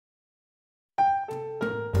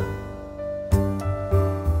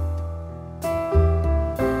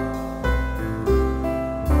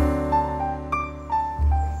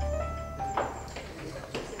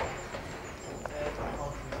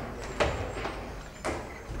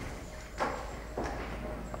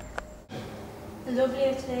Lovely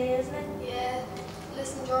out today, isn't it? Yeah.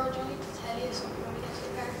 Listen, George, I need to tell you something when we get to the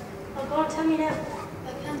park. Oh, go on, tell me now.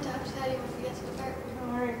 I can't have to tell you when we get to the park.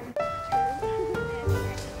 Alright.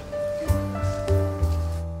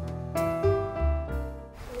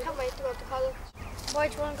 Can't wait to go to college. Why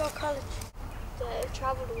do you want to go to college? To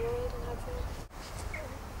travel the world and have fun.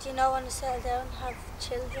 Do you not want to settle down and have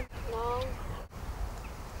children? No.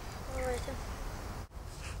 Alright then.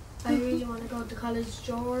 I really want to go to college,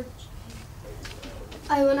 George.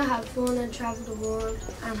 I want to have fun and travel the world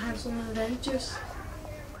and have some adventures.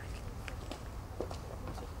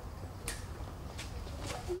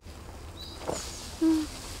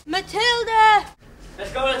 Matilda!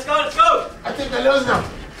 Let's go, let's go, let's go! I think they're losing now.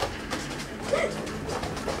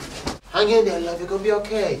 Hang in there, love. You're going to be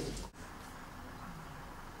okay.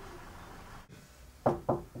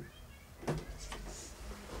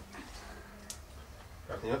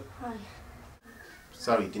 Yep. Hi.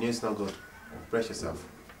 Sorry, the news is not good. Brace yourself.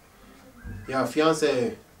 Yeah,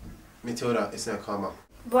 fiance Matilda is in a coma.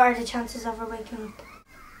 What are the chances of her waking up?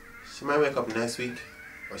 She might wake up next week,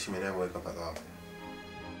 or she may never wake up at all.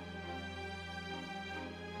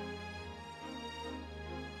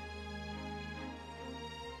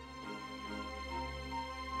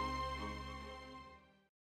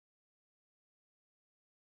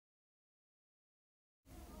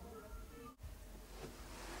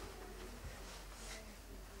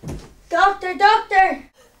 Doctor, doctor!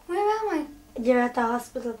 Where am I? You're at the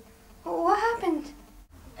hospital. What happened?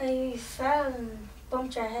 You fell and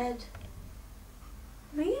bumped your head.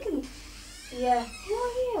 Really? Yeah. Who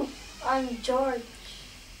are you? I'm George.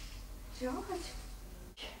 George?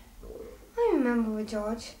 I remember with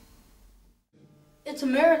George. It's a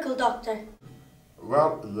miracle, doctor.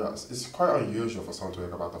 Well, yes, it's quite unusual for someone to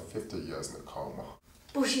wake up after 50 years in a coma.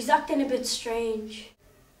 But she's acting a bit strange.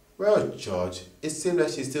 Well, George, it seems like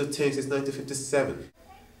she still thinks it's 1957.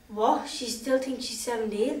 What? She still thinks she's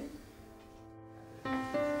 17?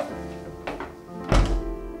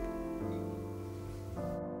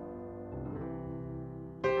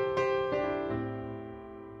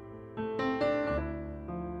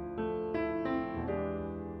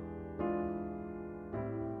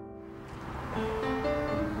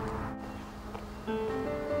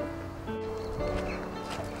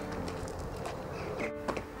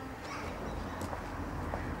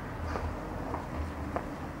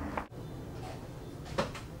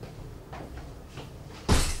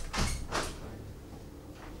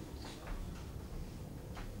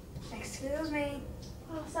 Excuse me.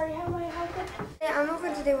 Oh, sorry, how may I help you? I'm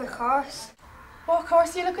looking to do a course. What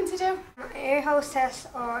course are you looking to do? Air hostess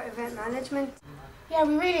or event management. Yeah,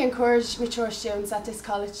 we really encourage mature students at this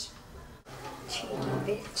college. Cheeky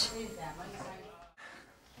bitch.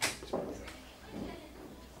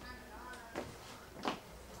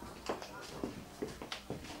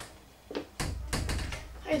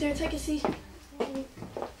 Hi there, take a seat.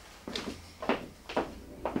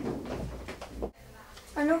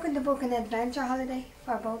 I'm looking to book an adventure holiday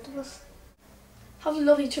for both of us. Have a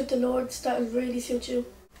lovely trip to Lord's, that'll really suit you.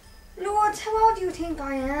 Lord, how old do you think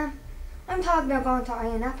I am? I'm talking about going to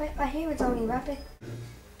Ionapit. I hear it's only rapid.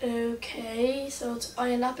 Okay, so it's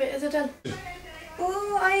Ionapit, is it then?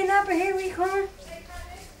 Oh, Ionapit, here we come.